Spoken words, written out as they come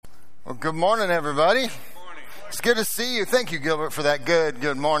Well, good morning, everybody. It's good to see you. Thank you, Gilbert, for that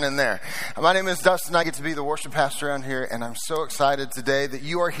good morning there. My name is Dustin. I get to be the worship pastor around here, and I'm so excited today that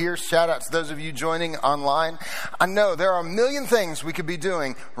you are here. Shout out to those of you joining online. I know there are a million things we could be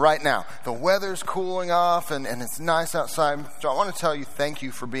doing right now. The weather's cooling off, and it's nice outside. So I want to tell you thank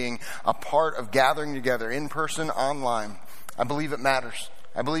you for being a part of gathering together in person, online. I believe it matters.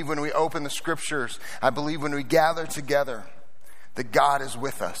 I believe when we open the scriptures, I believe when we gather together, that God is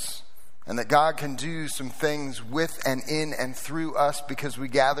with us. And that God can do some things with and in and through us because we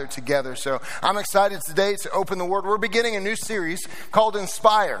gather together. So I'm excited today to open the Word. We're beginning a new series called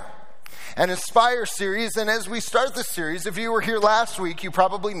Inspire. An Inspire series. And as we start this series, if you were here last week, you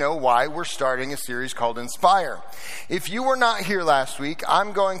probably know why we're starting a series called Inspire. If you were not here last week,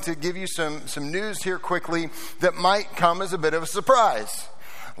 I'm going to give you some news here quickly that might come as a bit of a surprise.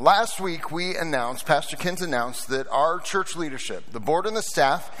 Last week, Pastor Kent announced that our church leadership, the board and the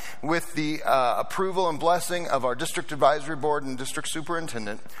staff, with the approval and blessing of our district advisory board and district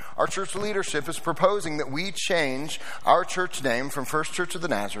superintendent, our church leadership is proposing that we change our church name from First Church of the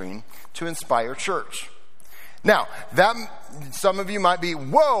Nazarene to Inspire Church. Now, some of you might be,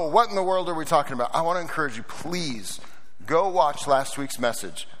 whoa, what in the world are we talking about? I want to encourage you, please, go watch last week's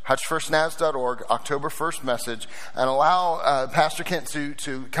message, hutchfirstnaz.org, October 1st message, and allow Pastor Kent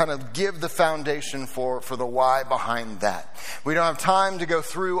to kind of give the foundation for the why behind that. We don't have time to go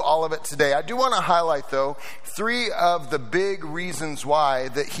through all of it today. I do want to highlight, though, 3 of the big reasons why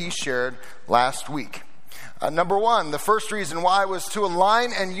that he shared last week. Number 1, the first reason why was to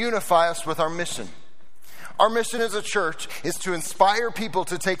align and unify us with our mission. Our mission as a church is to inspire people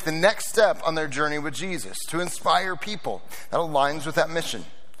to take the next step on their journey with Jesus, to inspire people. That aligns with that mission.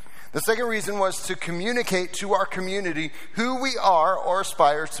 The second reason was to communicate to our community who we are or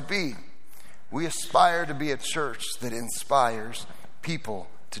aspire to be. We aspire to be a church that inspires people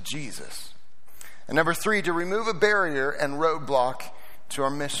to Jesus. And number 3, to remove a barrier and roadblock to our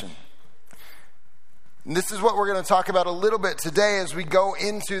mission. And this is what we're going to talk about a little bit today as we go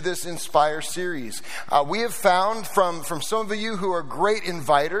into this Inspire series. We have found from some of you who are great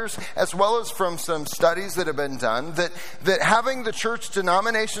inviters, as well as from some studies that have been done, that having the church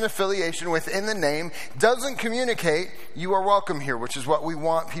denomination affiliation within the name doesn't communicate you are welcome here, which is what we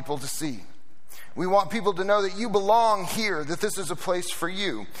want people to see. We want people to know that you belong here, that this is a place for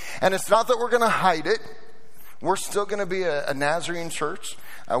you. And it's not that we're going to hide it. We're still going to be a Nazarene church.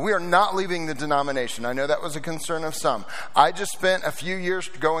 We are not leaving the denomination. I know that was a concern of some. I just spent a few years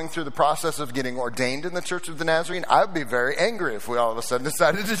going through the process of getting ordained in the Church of the Nazarene. I would be very angry if we all of a sudden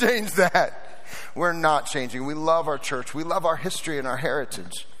decided to change that. We're not changing. We love our church. We love our history and our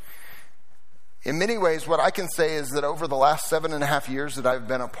heritage. In many ways, what I can say is that over the last 7.5 years that I've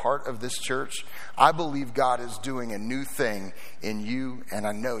been a part of this church, I believe God is doing a new thing in you, and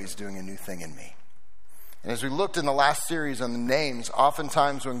I know He's doing a new thing in me. And as we looked in the last series on the names,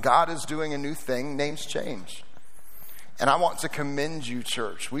 oftentimes when God is doing a new thing, names change. And I want to commend you,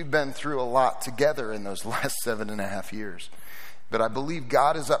 church. We've been through a lot together in those last 7.5 years. But I believe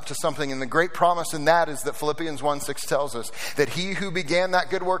God is up to something. And the great promise in that is that Philippians 1:6 tells us that He who began that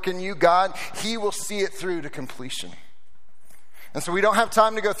good work in you, God, He will see it through to completion. And so we don't have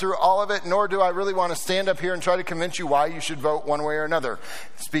time to go through all of it, nor do I really want to stand up here and try to convince you why you should vote one way or another.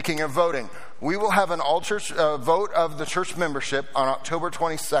 Speaking of voting, we will have an all-church vote of the church membership on October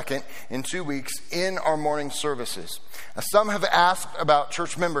 22nd in 2 weeks in our morning services. Now, some have asked about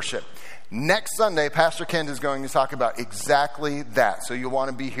church membership. Next Sunday, Pastor Kent is going to talk about exactly that. So you'll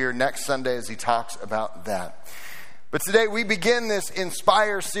want to be here next Sunday as he talks about that. But today we begin this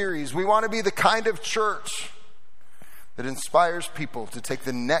Inspire series. We want to be the kind of church that inspires people to take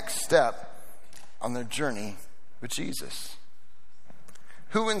the next step on their journey with Jesus.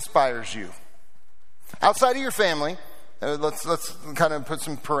 Who inspires you? Outside of your family, let's kind of put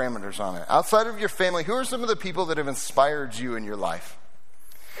some parameters on it. Outside of your family, who are some of the people that have inspired you in your life?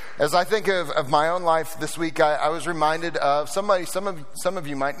 As I think of my own life this week, I was reminded of somebody some of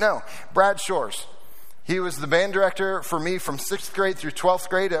you might know, Brad Shores. He was the band director for me from 6th grade through 12th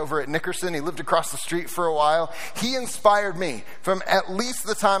grade over at Nickerson. He lived across the street for a while. He inspired me from at least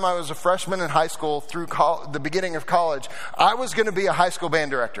the time I was a freshman in high school through the beginning of college. I was going to be a high school band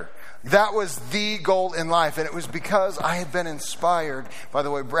director. That was the goal in life, and it was because I had been inspired by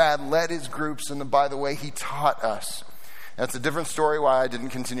the way Brad led his groups and by the way he taught us. That's a different story why I didn't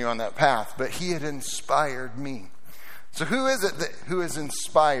continue on that path, but he had inspired me. So who is it who has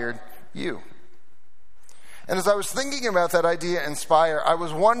inspired you? And as I was thinking about that idea, inspire, I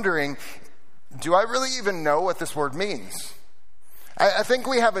was wondering, do I really even know what this word means? I think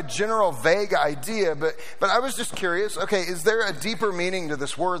we have a general vague idea, but I was just curious, okay, is there a deeper meaning to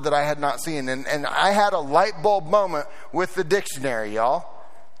this word that I had not seen? And I had a light bulb moment with the dictionary, y'all.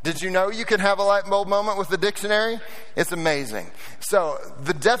 Did you know you can have a light bulb moment with the dictionary? It's amazing. So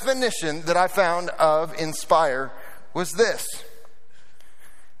the definition that I found of inspire was this: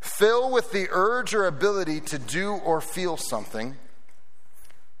 fill with the urge or ability to do or feel something,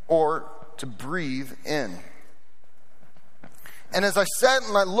 or to breathe in. And as I sat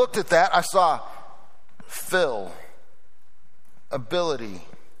and I looked at that, I saw fill, ability,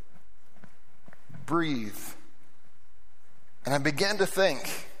 breathe. And I began to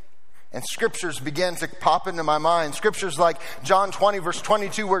think, and scriptures began to pop into my mind. Scriptures like John 20, verse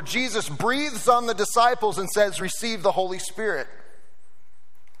 22, where Jesus breathes on the disciples and says, receive the Holy Spirit.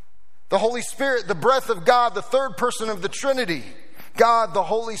 The Holy Spirit, the breath of God, the third person of the Trinity. God, the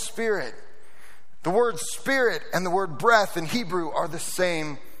Holy Spirit. The word spirit and the word breath in Hebrew are the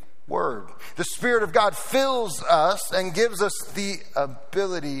same word. The Spirit of God fills us and gives us the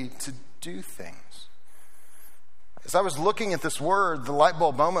ability to do things. As I was looking at this word, the light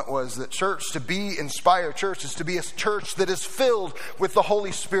bulb moment was that church, to be Inspire Church, is to be a church that is filled with the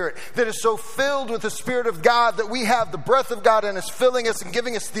Holy Spirit, that is so filled with the Spirit of God that we have the breath of God in us, filling us and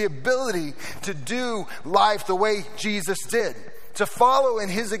giving us the ability to do life the way Jesus did, to follow in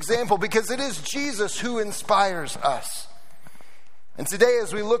his example, because it is Jesus who inspires us. And today,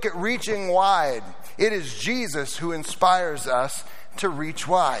 as we look at reaching wide, it is Jesus who inspires us to reach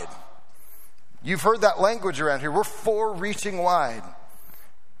wide. You've heard that language around here. We're for reaching wide.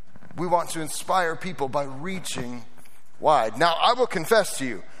 We want to inspire people by reaching wide. Now, I will confess to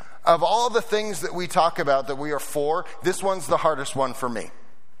you, of all the things that we talk about that we are for, this one's the hardest one for me.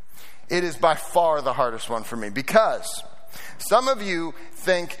 It is by far the hardest one for me, because some of you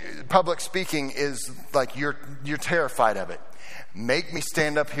think public speaking is like you're terrified of it. Make me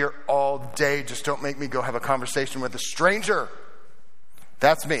stand up here all day. Just don't make me go have a conversation with a stranger.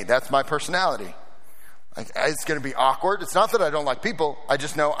 That's me. That's my personality. It's going to be awkward. It's not that I don't like people. I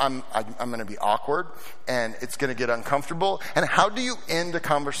just know I'm going to be awkward, and it's going to get uncomfortable. And how do you end a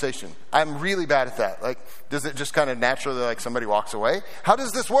conversation? I'm really bad at that. Like, does it just kind of naturally, like, somebody walks away? How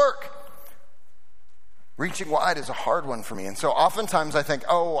does this work? Reaching wide is a hard one for me. And so oftentimes I think,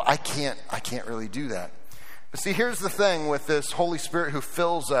 I can't really do that. But see, here's the thing with this Holy Spirit who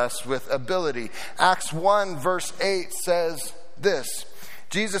fills us with ability. Acts 1 verse 8 says this.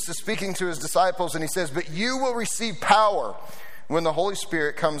 Jesus is speaking to his disciples and he says, but you will receive power when the Holy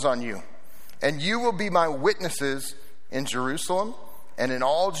Spirit comes on you. And you will be my witnesses in Jerusalem and in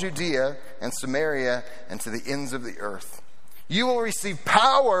all Judea and Samaria and to the ends of the earth. You will receive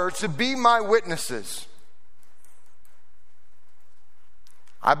power to be my witnesses.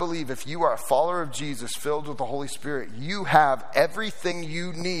 I believe if you are a follower of Jesus filled with the Holy Spirit, you have everything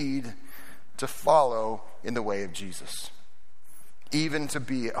you need to follow in the way of Jesus. Even to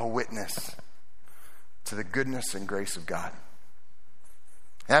be a witness to the goodness and grace of God.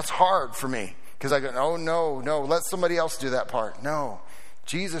 And that's hard for me because I go, no, let somebody else do that part. No,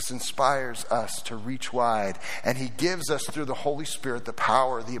 Jesus inspires us to reach wide, and he gives us through the Holy Spirit the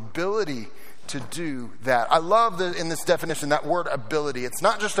power, the ability to do that. I love in this definition that word ability. It's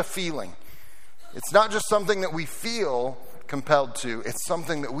not just a feeling. It's not just something that we feel compelled to. It's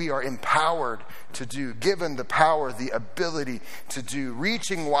something that we are empowered to do, given the power, the ability to do.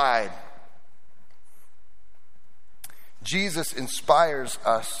 Reaching wide. Jesus inspires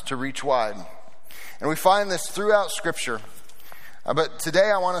us to reach wide. And we find this throughout Scripture. But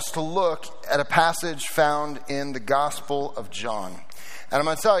today I want us to look at a passage found in the Gospel of John. And I'm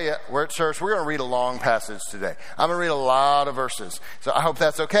going to tell you, we're at church, we're going to read a long passage today. I'm going to read a lot of verses. So I hope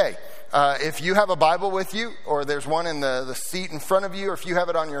that's okay. If you have a Bible with you, or there's one in the seat in front of you, or if you have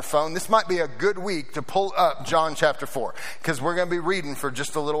it on your phone, this might be a good week to pull up John chapter 4. Because we're going to be reading for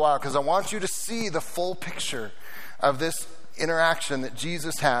just a little while. Because I want you to see the full picture of this interaction that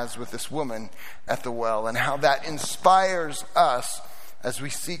Jesus has with this woman at the well. And how that inspires us as we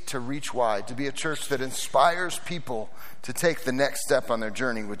seek to reach wide. To be a church that inspires people to take the next step on their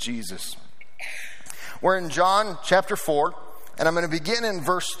journey with Jesus. We're in John chapter 4, and I'm going to begin in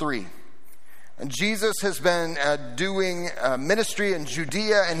verse 3. And Jesus has been doing ministry in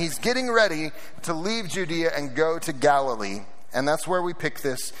Judea, and he's getting ready to leave Judea and go to Galilee. And that's where we pick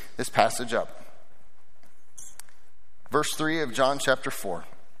this passage up. Verse 3 of John chapter 4.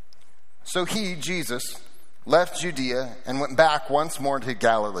 So he, Jesus, left Judea and went back once more to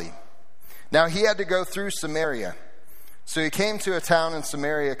Galilee. Now he had to go through Samaria. So he came to a town in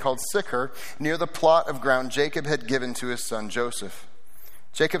Samaria called Sychar, near the plot of ground Jacob had given to his son Joseph.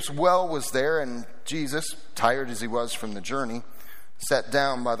 Jacob's well was there, and Jesus, tired as he was from the journey, sat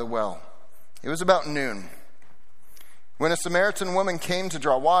down by the well. It was about noon. When a Samaritan woman came to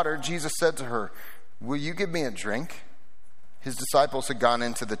draw water, Jesus said to her, "Will you give me a drink?" His disciples had gone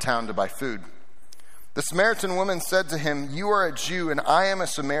into the town to buy food. The Samaritan woman said to him, "You are a Jew and I am a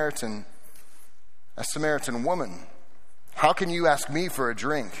Samaritan woman. How can you ask me for a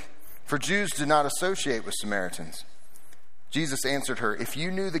drink? For Jews do not associate with Samaritans." Jesus answered her, "If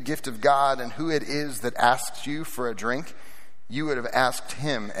you knew the gift of God and who it is that asks you for a drink, you would have asked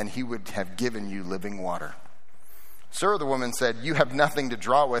him and he would have given you living water." "Sir," the woman said, "you have nothing to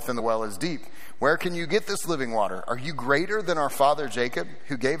draw with and the well is deep. Where can you get this living water? Are you greater than our father Jacob,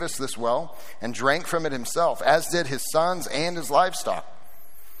 who gave us this well and drank from it himself, as did his sons and his livestock?"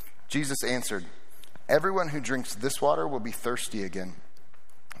 Jesus answered, "Everyone who drinks this water will be thirsty again.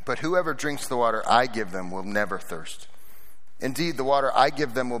 But whoever drinks the water I give them will never thirst. Indeed, the water I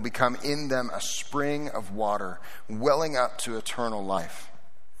give them will become in them a spring of water, welling up to eternal life."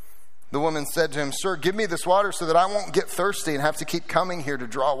 The woman said to him, "Sir, give me this water so that I won't get thirsty and have to keep coming here to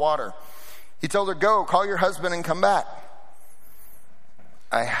draw water." He told her, "Go, call your husband and come back."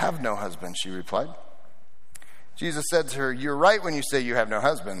 "I have no husband," she replied. Jesus said to her, "You're right when you say you have no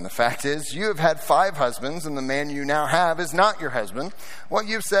husband. The fact is, you have had 5 husbands, and the man you now have is not your husband. What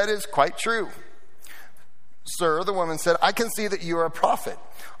you've said is quite true." "Sir," the woman said, "I can see that you are a prophet.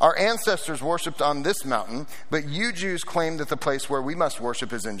 Our ancestors worshipped on this mountain, but you Jews claim that the place where we must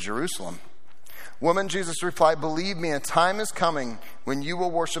worship is in Jerusalem." "Woman," Jesus replied, "believe me, a time is coming when you will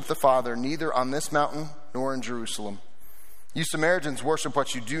worship the Father neither on this mountain nor in Jerusalem. You Samaritans worship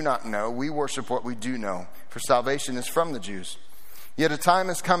what you do not know. We worship what we do know, for salvation is from the Jews. Yet a time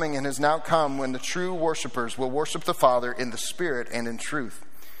is coming and has now come when the true worshipers will worship the Father in the Spirit and in truth.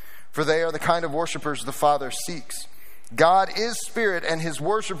 For they are the kind of worshipers the Father seeks. God is Spirit, and his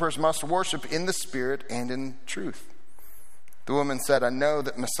worshipers must worship in the Spirit and in truth." The woman said, "I know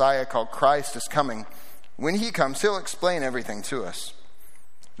that Messiah called Christ is coming. When he comes, he'll explain everything to us."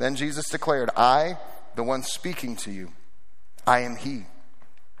 Then Jesus declared, "I, the one speaking to you, I am he."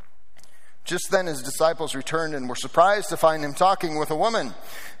 Just then his disciples returned and were surprised to find him talking with a woman.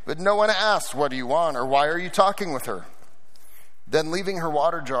 But no one asked, "What do you want?" or "Why are you talking with her?" Then leaving her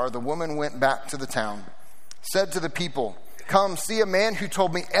water jar, the woman went back to the town, said to the people, "Come, see a man who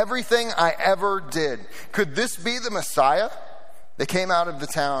told me everything I ever did. Could this be the Messiah?" They came out of the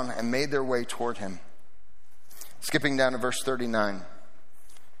town and made their way toward him. Skipping down to verse 39.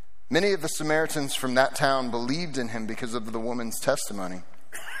 Many of the Samaritans from that town believed in him because of the woman's testimony.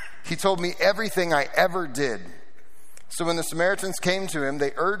 "He told me everything I ever did." So when the Samaritans came to him,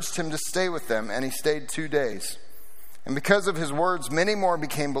 they urged him to stay with them, and he stayed 2 days. And because of his words, many more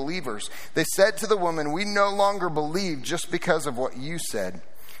became believers. They said to the woman, "We no longer believe just because of what you said.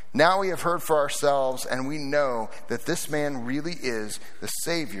 Now we have heard for ourselves, and we know that this man really is the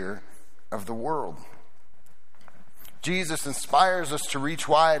Savior of the world." Jesus inspires us to reach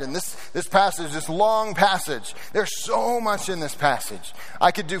wide. And this passage, this long passage, there's so much in this passage.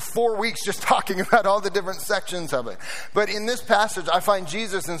 I could do 4 weeks just talking about all the different sections of it. But in this passage, I find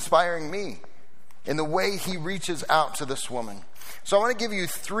Jesus inspiring me in the way he reaches out to this woman. So I want to give you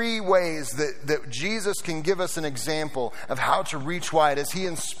 3 ways that Jesus can give us an example of how to reach wide as he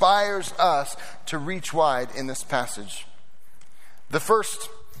inspires us to reach wide in this passage. The first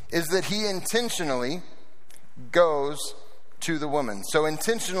is that he intentionally goes to the woman. So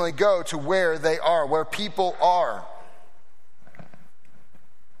intentionally go to where they are, where people are.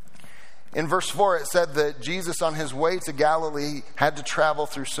 In verse 4, it said that Jesus on his way to Galilee had to travel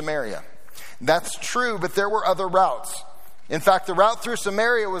through Samaria. That's true, but there were other routes. In fact, the route through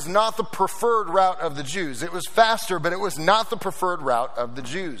Samaria was not the preferred route of the Jews. It was faster, but it was not the preferred route of the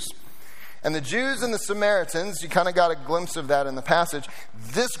Jews. And the Jews and the Samaritans, you kind of got a glimpse of that in the passage.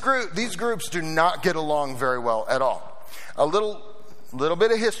 These groups do not get along very well at all. A little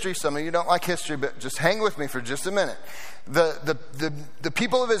bit of history. Some of you don't like history, but just hang with me for just a minute. The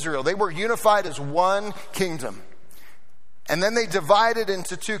people of Israel, they were unified as one kingdom. And then they divided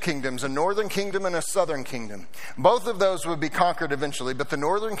into 2 kingdoms, a northern kingdom and a southern kingdom. Both of those would be conquered eventually, but the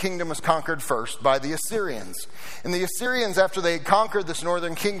northern kingdom was conquered first by the Assyrians. And the Assyrians, after they had conquered this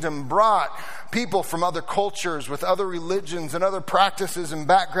northern kingdom, brought people from other cultures with other religions and other practices and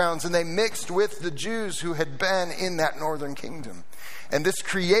backgrounds, and they mixed with the Jews who had been in that northern kingdom. And this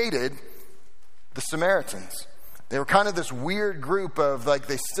created the Samaritans. They were kind of this weird group of,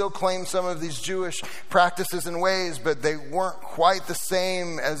 they still claimed some of these Jewish practices and ways, but they weren't quite the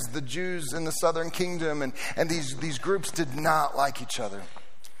same as the Jews in the southern kingdom. And these groups did not like each other.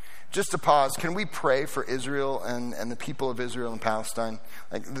 Just to pause, can we pray for Israel and the people of Israel and Palestine?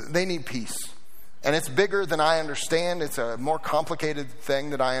 They need peace. And it's bigger than I understand. It's a more complicated thing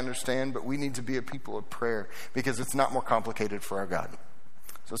that I understand, but we need to be a people of prayer because it's not more complicated for our God.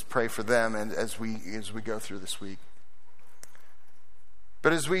 So let's pray for them and as we go through this week.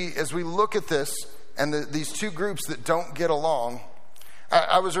 But as we look at this and these two groups that don't get along,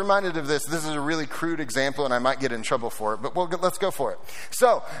 I was reminded of this. This is a really crude example, and I might get in trouble for it, but let's go for it.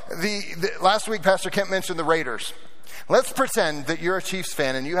 So last week, Pastor Kemp mentioned the Raiders. Let's pretend that you're a Chiefs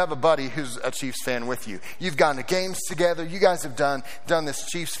fan and you have a buddy who's a Chiefs fan with you. You've gone to games together. You guys have done this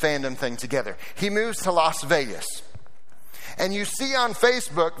Chiefs fandom thing together. He moves to Las Vegas. And you see on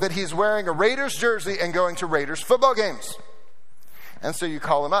Facebook that he's wearing a Raiders jersey and going to Raiders football games. And so you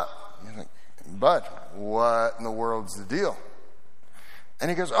call him up. You're like, bud, what in the world's the deal? And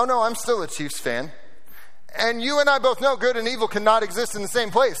he goes, oh no, I'm still a Chiefs fan. And you and I both know good and evil cannot exist in the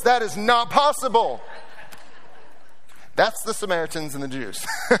same place. That is not possible. That's the Samaritans and the Jews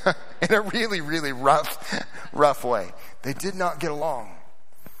in a really, really rough way. They did not get along.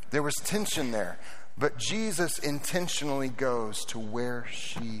 There was tension there. But Jesus intentionally goes to where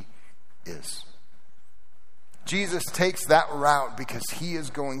she is. Jesus takes that route because he is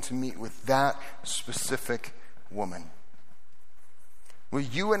going to meet with that specific woman. Will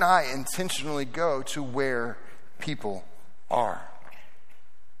you and I intentionally go to where people are?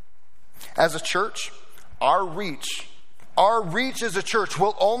 As a church, our reach as a church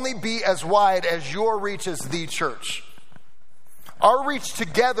will only be as wide as your reach as the church. Our reach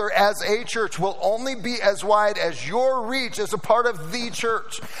together as a church will only be as wide as your reach as a part of the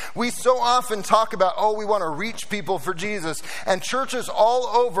church. We so often talk about, we want to reach people for Jesus. And churches all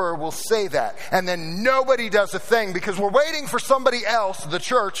over will say that. And then nobody does a thing because we're waiting for somebody else, the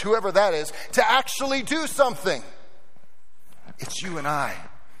church, whoever that is, to actually do something. It's you and I.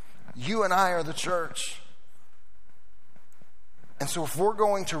 You and I are the church. And so if we're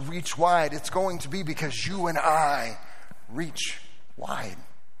going to reach wide, it's going to be because you and I reach wide.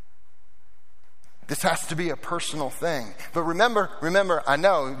 This has to be a personal thing. But remember, I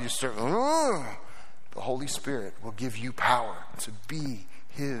know you start, the Holy Spirit will give you power to be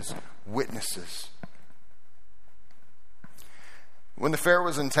his witnesses. When the fair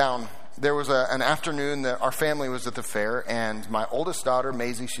was in town, there was an afternoon that our family was at the fair, and my oldest daughter,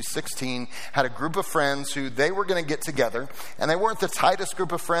 Maisie, she's 16, had a group of friends who they were going to get together, and they weren't the tightest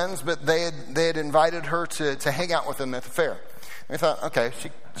group of friends, but they had invited her to hang out with them at the fair. And we thought, okay,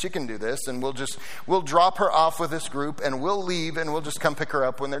 she can do this, and we'll drop her off with this group, and we'll leave, and we'll just come pick her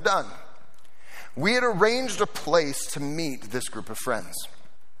up when they're done. We had arranged a place to meet this group of friends.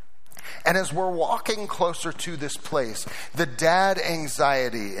 And as we're walking closer to this place, the dad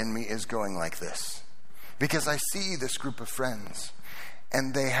anxiety in me is going like this. Because I see this group of friends,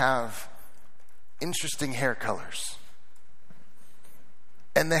 and they have interesting hair colors.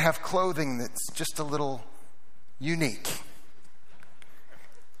 And they have clothing that's just a little unique.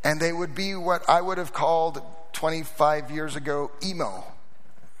 And they would be what I would have called 25 years ago emo.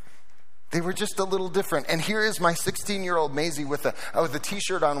 They were just a little different. And here is my 16-year-old Maisie with a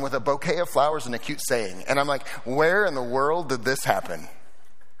t-shirt on with a bouquet of flowers and a cute saying. And I'm like, where in the world did this happen?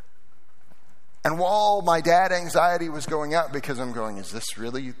 And while my dad anxiety was going up because I'm going, is this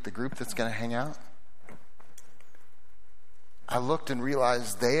really the group that's going to hang out? I looked and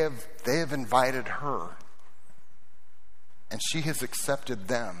realized they have invited her. And she has accepted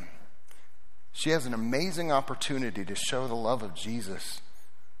them. She has an amazing opportunity to show the love of Jesus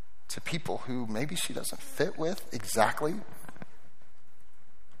to people who maybe she doesn't fit with exactly.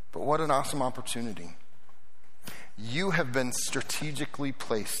 But what an awesome opportunity. You have been strategically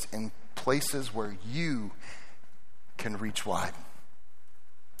placed in places where you can reach wide.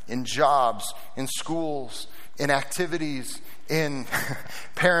 In jobs, in schools, in activities, in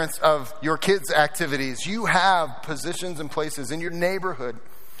parents of your kids' activities. You have positions and places in your neighborhood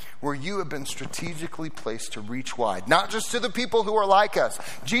where you have been strategically placed to reach wide. Not just to the people who are like us.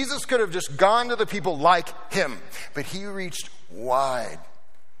 Jesus could have just gone to the people like him, but he reached wide.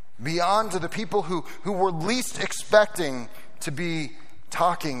 Beyond to the people who were least expecting to be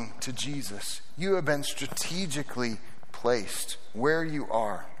talking to Jesus. You have been strategically placed where you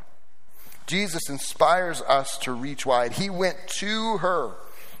are. Jesus inspires us to reach wide. He went to her.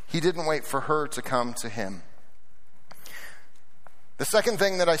 He didn't wait for her to come to him. The second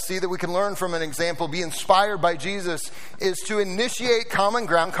thing that I see that we can learn from an example, be inspired by Jesus, is to initiate common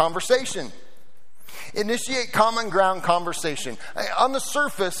ground conversation. Initiate common ground conversation. On the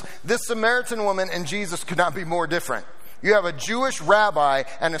surface, this Samaritan woman and Jesus could not be more different. You have a Jewish rabbi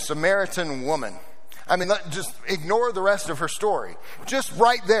and a Samaritan woman. I mean, just ignore the rest of her story. Just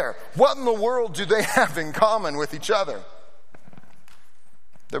right there. What in the world do they have in common with each other?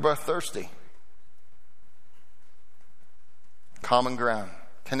 They're both thirsty. common ground,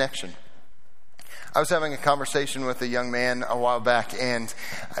 connection. I was having a conversation with a young man a while back, and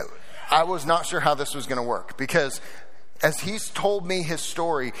I was not sure how this was going to work, because as he's told me his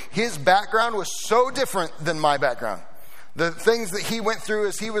story, his background was so different than my background. The things that he went through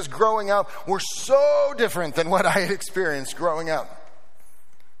as he was growing up were so different than what I had experienced growing up.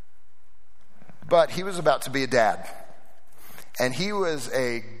 But he was about to be a dad. And he was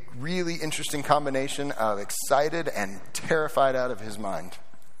a really interesting combination of excited and terrified out of his mind.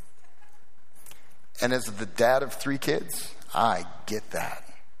 And as the dad of 3 kids, I get that.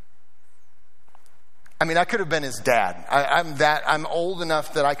 I mean, I could have been his dad. I'm old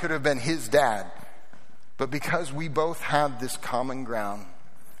enough that I could have been his dad. But because we both had this common ground,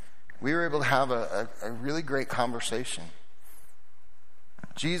 we were able to have a really great conversation.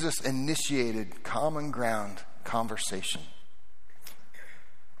 Jesus initiated common ground conversation.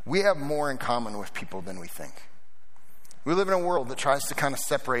 We have more in common with people than we think. We live in a world that tries to kind of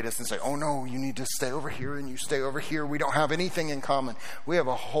separate us and say, oh no, you need to stay over here and you stay over here. We don't have anything in common. We have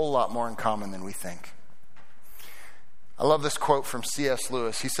a whole lot more in common than we think. I love this quote from C.S.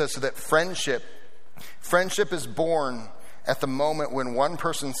 Lewis. He says, so that friendship is born at the moment when one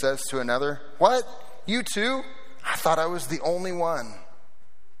person says to another, what? You too? I thought I was the only one.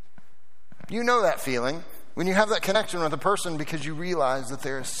 You know that feeling when you have that connection with a person because you realize that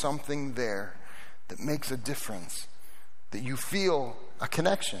there is something there that makes a difference, that you feel a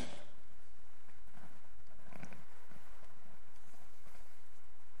connection.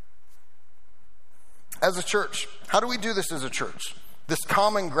 As a church, how do we do this as a church? This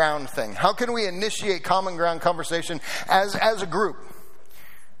common ground thing. How can we initiate common ground conversation as a group?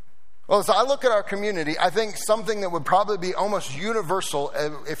 Well, as I look at our community, I think something that would probably be almost universal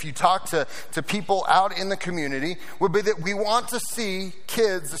if you talk to people out in the community would be that we want to see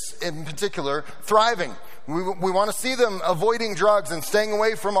kids in particular thriving. We want to see them avoiding drugs and staying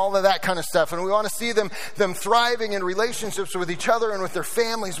away from all of that kind of stuff. And we want to see them thriving in relationships with each other and with their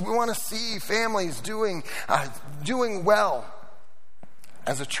families. We want to see families doing well.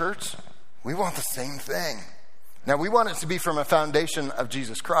 As a church, we want the same thing. Now, we want it to be from a foundation of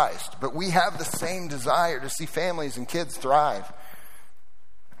Jesus Christ, but we have the same desire to see families and kids thrive.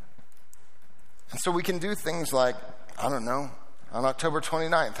 And so we can do things like, I don't know, on October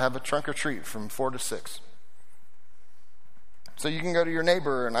 29th, have a trunk or treat from 4 to 6. So you can go to your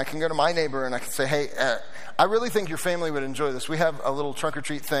neighbor, and I can go to my neighbor, and I can say, hey, I really think your family would enjoy this. We have a little trunk or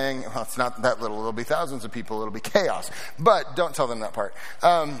treat thing. Well, it's not that little. It'll be thousands of people. It'll be chaos. But don't tell them that part.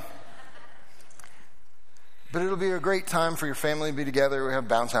 But it'll be a great time for your family to be together. We have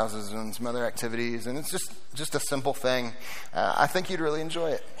bounce houses and some other activities, and it's just a simple thing. I think you'd really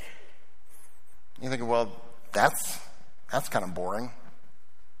enjoy it. You think, well, that's kind of boring.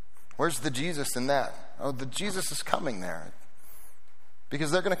 Where's the Jesus in that? Oh, the Jesus is coming there. Because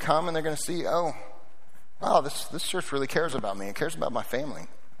they're going to come and they're going to see, oh, wow, this church really cares about me. It cares about my family.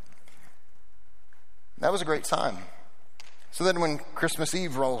 That was a great time. So then when Christmas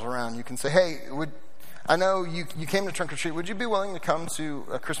Eve rolls around, you can say, hey, I know you came to trunk or treat. Would you be willing to come to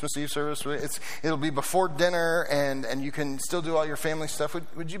a Christmas Eve service? It'll be before dinner, and you can still do all your family stuff.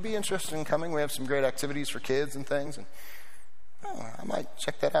 Would you be interested in coming? We have some great activities for kids and things. And I might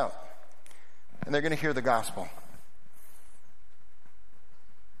check that out. And they're going to hear the gospel.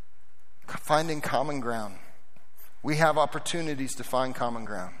 Finding common ground. We have opportunities to find common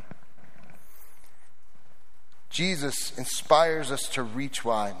ground. Jesus inspires us to reach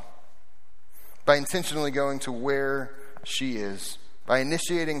wide by intentionally going to where she is, by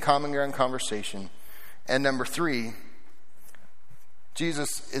initiating common ground conversation. And number 3,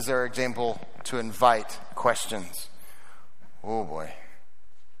 Jesus is our example to invite questions. Oh boy.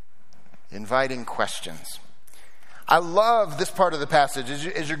 Inviting questions. I love this part of the passage.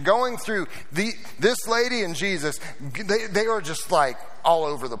 As you're going through this lady and Jesus, they are just like all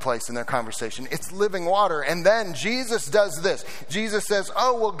over the place in their conversation. It's living water. And then Jesus does this. Jesus says,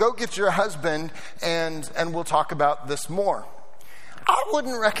 oh, well, go get your husband and we'll talk about this more. I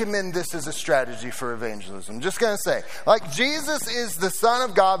wouldn't recommend this as a strategy for evangelism. Just going to say, like, Jesus is the Son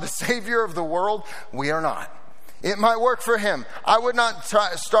of God, the Savior of the world. We are not. It might work for him. I would not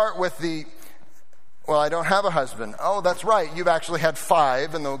start with well, I don't have a husband. Oh, that's right. You've actually had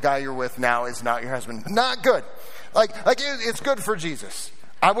 5, and the guy you're with now is not your husband. Not good. Like it's good for Jesus.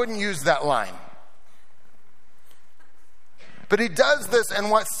 I wouldn't use that line. But he does this,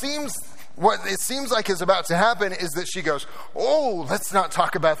 and what it seems like is about to happen is that she goes, oh, let's not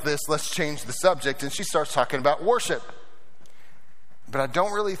talk about this. Let's change the subject. And she starts talking about worship. But I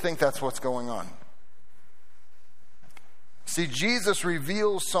don't really think that's what's going on. See, Jesus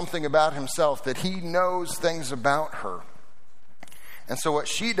reveals something about himself, that he knows things about her. And so what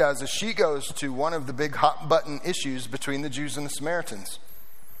she does is she goes to one of the big hot button issues between the Jews and the Samaritans.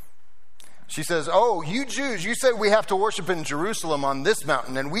 She says, oh, you Jews, you said we have to worship in Jerusalem on this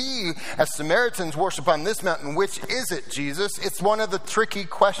mountain, and we as Samaritans worship on this mountain. Which is it, Jesus? It's one of the tricky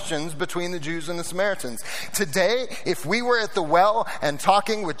questions between the Jews and the Samaritans. Today, if we were at the well and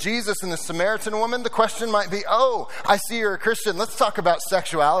talking with Jesus and the Samaritan woman, the question might be, oh, I see you're a Christian. Let's talk about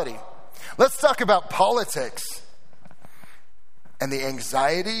sexuality. Let's talk about politics. And the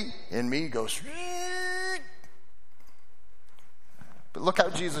anxiety in me goes, but look how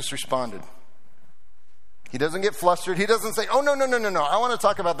Jesus responded. He doesn't get flustered. He doesn't say, oh, no. I want to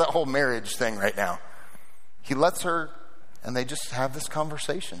talk about that whole marriage thing right now. He lets her, and they just have this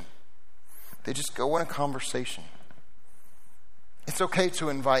conversation. They just go in a conversation. It's okay to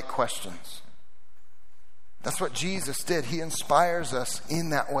invite questions. That's what Jesus did. He inspires us in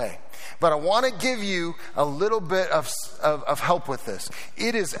that way. But I want to give you a little bit of help with this.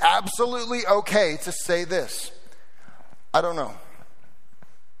 It is absolutely okay to say this. I don't know.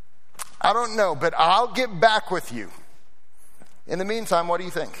 I don't know, but I'll get back with you. In the meantime, what do you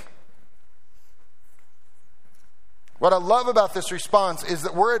think? What I love about this response is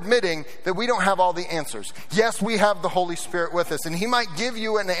that we're admitting that we don't have all the answers. Yes, we have the Holy Spirit with us, and He might give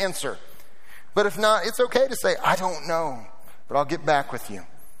you an answer. But if not, it's okay to say, I don't know, but I'll get back with you.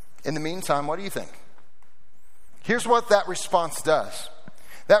 In the meantime, what do you think? Here's what that response does.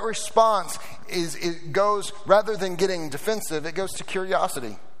 That response it goes, rather than getting defensive, it goes to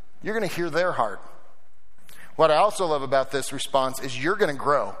curiosity. You're going to hear their heart. What I also love about this response is you're going to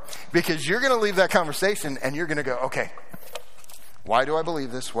grow, because you're going to leave that conversation and you're going to go, okay, why do I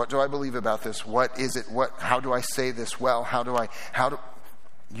believe this? What do I believe about this? What is it? How do I say this well?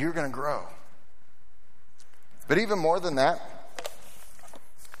 You're going to grow. But even more than that,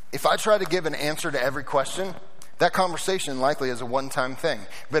 if I try to give an answer to every question, that conversation likely is a one-time thing.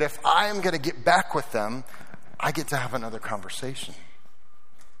 But if I am going to get back with them, I get to have another conversation.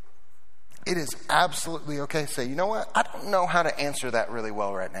 It is absolutely okay to say, you know what? I don't know how to answer that really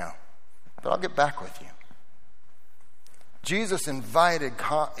well right now, but I'll get back with you. Jesus invited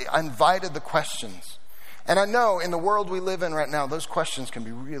the questions. And I know in the world we live in right now, those questions can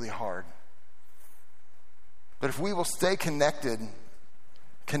be really hard. But if we will stay connected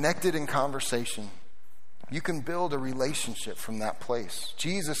in conversation, you can build a relationship from that place.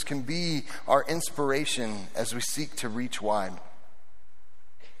 Jesus can be our inspiration as we seek to reach wide.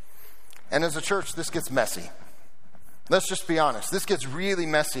 And as a church, this gets messy. Let's just be honest. This gets really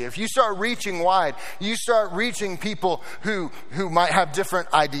messy. If you start reaching wide, you start reaching people who might have different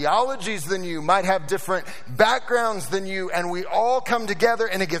ideologies than you, might have different backgrounds than you, and we all come together,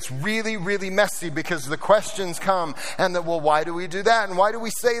 and it gets really, really messy because the questions come, and well, why do we do that? And why do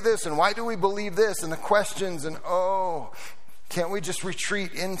we say this? And why do we believe this? And the questions, and can't we just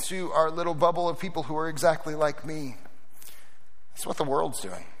retreat into our little bubble of people who are exactly like me? That's what the world's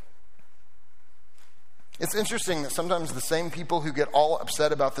doing. It's interesting that sometimes the same people who get all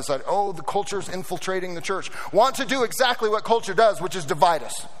upset about this, the culture's infiltrating the church, want to do exactly what culture does, which is divide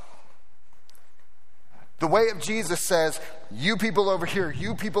us. The way of Jesus says, you people over here,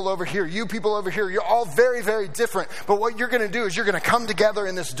 you people over here, you people over here, you're all very, very different. But what you're going to do is you're going to come together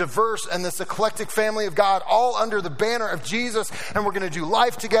in this diverse and this eclectic family of God, all under the banner of Jesus, and we're going to do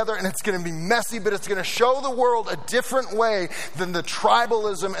life together, and it's going to be messy, but it's going to show the world a different way than the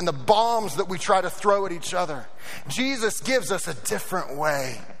tribalism and the bombs that we try to throw at each other. Jesus gives us a different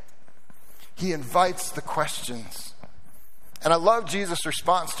way. He invites the questions. And I love Jesus'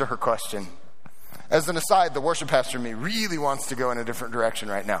 response to her question. As an aside, the worship pastor in me really wants to go in a different direction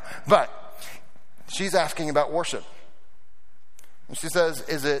right now. But she's asking about worship. And she says,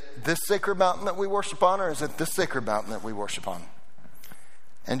 is it this sacred mountain that we worship on, or is it this sacred mountain that we worship on?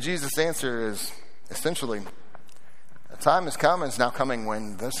 And Jesus' answer is essentially, a time has come and is now coming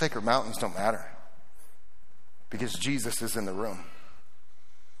when those sacred mountains don't matter, because Jesus is in the room.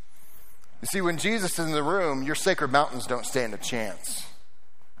 You see, when Jesus is in the room, your sacred mountains don't stand a chance.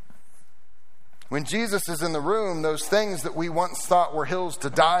 When Jesus is in the room, those things that we once thought were hills to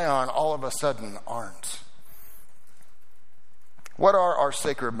die on, all of a sudden aren't. What are our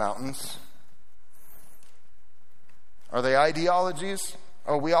sacred mountains? Are they ideologies?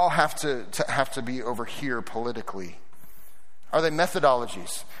 We all have to be over here politically. Are they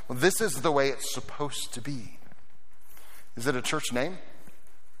methodologies? Well, this is the way it's supposed to be. Is it a church name?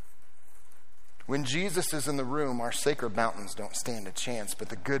 When Jesus is in the room, our sacred mountains don't stand a chance. But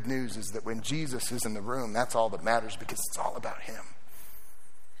the good news is that when Jesus is in the room, that's all that matters, because it's all about Him.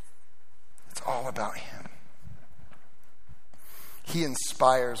 It's all about Him. He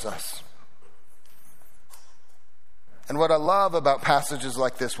inspires us. And what I love about passages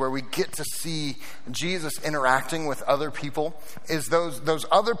like this, where we get to see Jesus interacting with other people, is those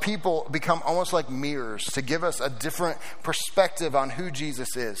other people become almost like mirrors to give us a different perspective on who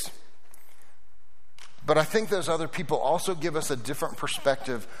Jesus is. But I think those other people also give us a different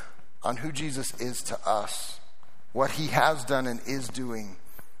perspective on who Jesus is to us, what he has done and is doing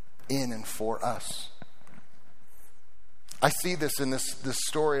in and for us. I see this in this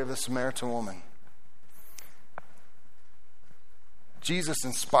story of the Samaritan woman. Jesus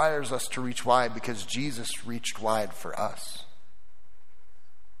inspires us to reach wide because Jesus reached wide for us.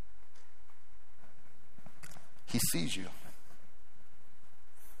 He sees you.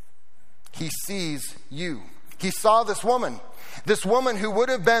 He sees you. He saw this woman who would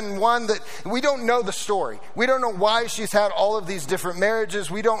have been one that we don't know the story. We don't know why she's had all of these different marriages.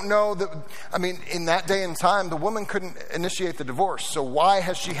 We don't know that, in that day and time, the woman couldn't initiate the divorce. So why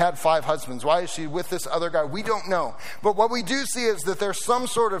has she had 5 husbands? Why is she with this other guy? We don't know. But what we do see is that there's some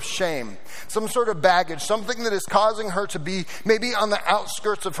sort of shame, some sort of baggage, something that is causing her to be maybe on the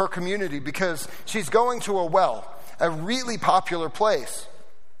outskirts of her community because she's going to a well, a really popular place,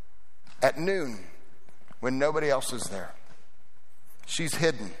 at noon when nobody else is there. She's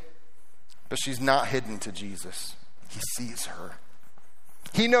hidden, but she's not hidden to Jesus. He sees her.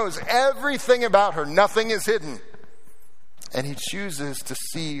 He knows everything about her. Nothing is hidden. And he chooses to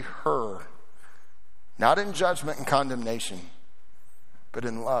see her, not in judgment and condemnation, but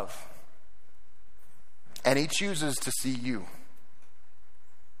in love. And he chooses to see you.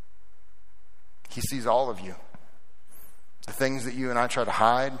 He sees all of you. The things that you and I try to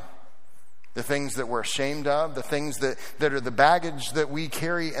hide, the things that we're ashamed of, the things that are the baggage that we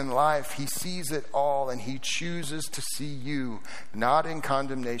carry in life. He sees it all, and he chooses to see you, not in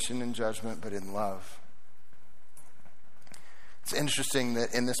condemnation and judgment, but in love. It's interesting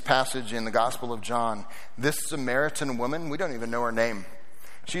that in this passage in the Gospel of John, this Samaritan woman, we don't even know her name.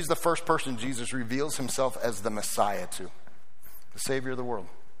 She's the first person Jesus reveals himself as the Messiah to, the Savior of the world.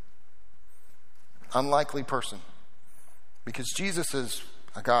 Unlikely person, because Jesus is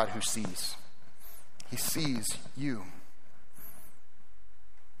a God who sees. He sees you.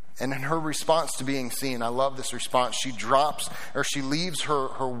 And in her response to being seen, I love this response. She leaves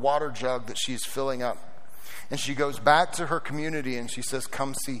her water jug that she's filling up. And she goes back to her community and she says,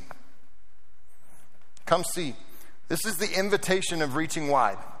 come see. Come see. This is the invitation of reaching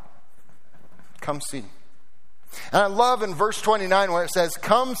wide. Come see. And I love in verse 29 where it says,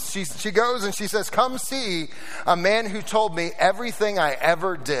 she goes and she says, come see a man who told me everything I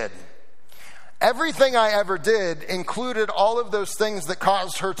ever did. Everything I ever did included all of those things that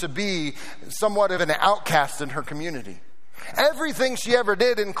caused her to be somewhat of an outcast in her community. Everything she ever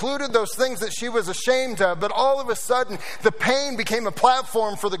did included those things that she was ashamed of, but all of a sudden, the pain became a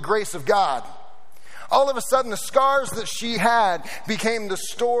platform for the grace of God. All of a sudden, the scars that she had became the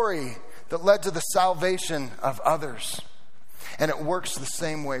story that led to the salvation of others. And it works the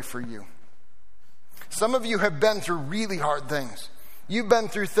same way for you. Some of you have been through really hard things. You've been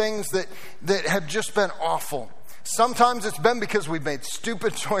through things that have just been awful. Sometimes it's been because we've made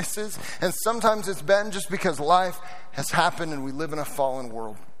stupid choices, and sometimes it's been just because life has happened and we live in a fallen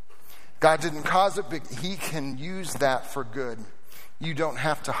world. God didn't cause it, but he can use that for good. You don't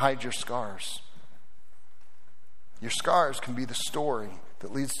have to hide your scars. Your scars can be the story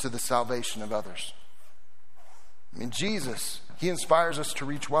that leads to the salvation of others. Jesus, he inspires us to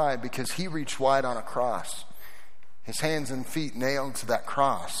reach wide because he reached wide on a cross. His hands and feet nailed to that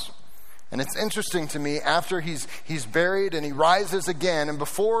cross. And it's interesting to me, after he's buried and he rises again, and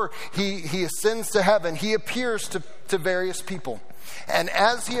before he ascends to heaven, he appears to various people. And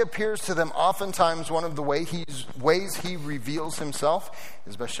as he appears to them, oftentimes one of the ways he reveals himself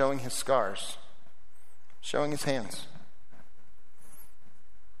is by showing his scars, showing his hands.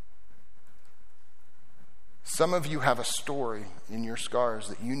 Some of you have a story in your scars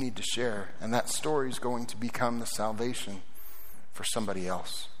that you need to share, and that story is going to become the salvation for somebody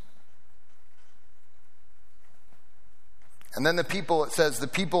else. And then the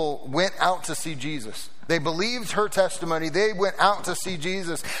people went out to see Jesus. They believed her testimony. They went out to see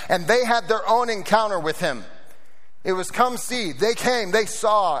Jesus, and they had their own encounter with him. It was come see. They came, they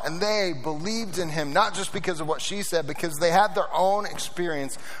saw, and they believed in him, not just because of what she said, because they had their own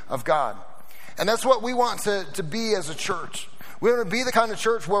experience of God. And that's what we want to be as a church. We want to be the kind of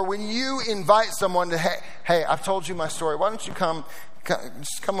church where when you invite someone to, hey, I've told you my story. Why don't you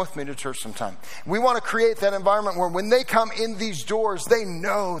just come with me to church sometime. We want to create that environment where when they come in these doors, they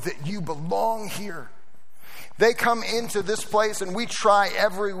know that you belong here. They come into this place, and we try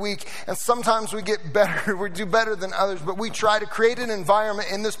every week, and sometimes we get better, we do better than others, but we try to create an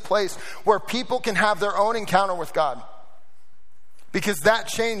environment in this place where people can have their own encounter with God. Because that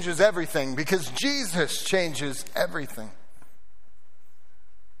changes everything. Because Jesus changes everything.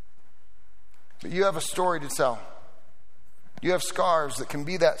 But you have a story to tell. You have scars that can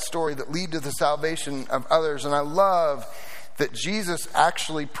be that story that lead to the salvation of others. And I love that Jesus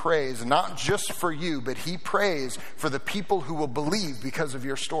actually prays, not just for you, but he prays for the people who will believe because of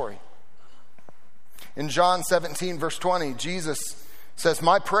your story. In John 17, verse 20, Jesus says,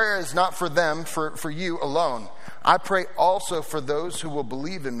 my prayer is not for them, for you alone. I pray also for those who will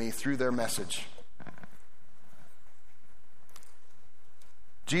believe in me through their message.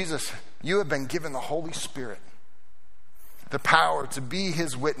 Jesus, you have been given the Holy Spirit, the power to be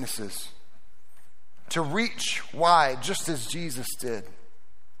his witnesses, to reach wide just as Jesus did.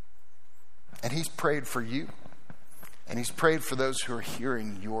 And he's prayed for you, and he's prayed for those who are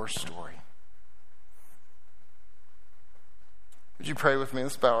hearing your story. Would you pray with me?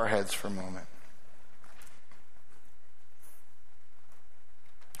 Let's bow our heads for a moment.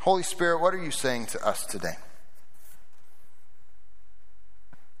 Holy Spirit, what are you saying to us today?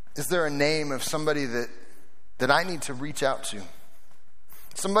 Is there a name of somebody that I need to reach out to?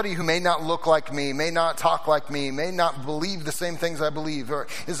 Somebody who may not look like me, may not talk like me, may not believe the same things I believe. Or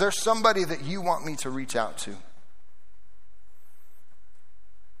is there somebody that you want me to reach out to?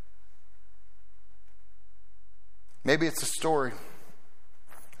 Maybe it's a story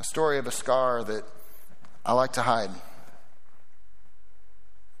of a scar that I like to hide.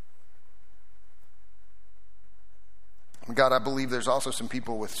 God, I believe there's also some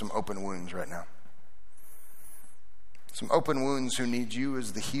people with some open wounds right now. Some open wounds who need you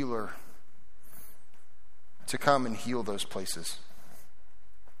as the healer to come and heal those places.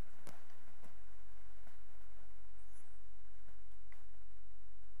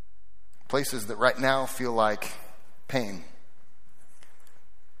 Places that right now feel like pain,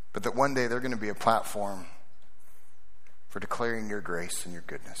 but that one day they're going to be a platform for declaring your grace and your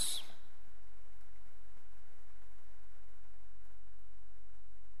goodness.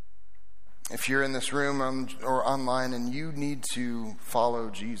 If you're in this room or online and you need to follow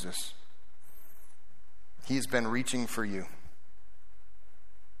Jesus, he's been reaching for you.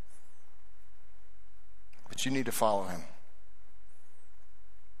 But you need to follow him.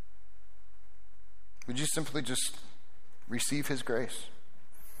 Would you simply just receive his grace?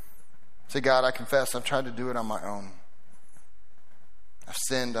 Say, God, I confess I've tried to do it on my own. I've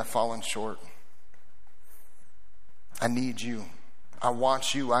sinned, I've fallen short. I need you. I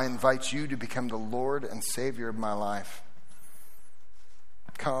want you. I invite you to become the Lord and Savior of my life.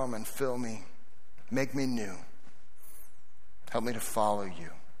 Come and fill me. Make me new. Help me to follow you.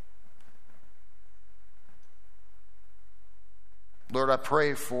 Lord, I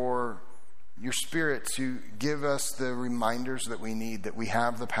pray for your Spirit to give us the reminders that we need, that we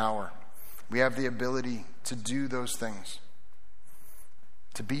have the power. We have the ability to do those things,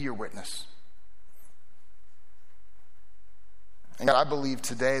 to be your witness. And God, I believe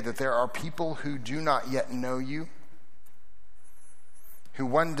today that there are people who do not yet know you, who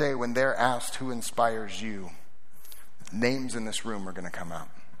one day when they're asked who inspires you, names in this room are going to come out.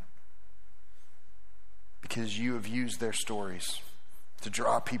 Because you have used their stories to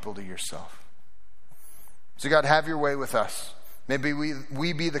draw people to yourself. So God, have your way with us. Maybe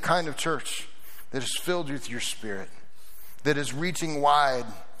we be the kind of church that is filled with your Spirit, that is reaching wide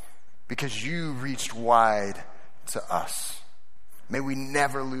because you reached wide to us. May we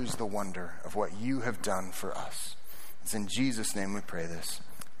never lose the wonder of what you have done for us. It's in Jesus' name we pray this.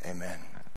 Amen.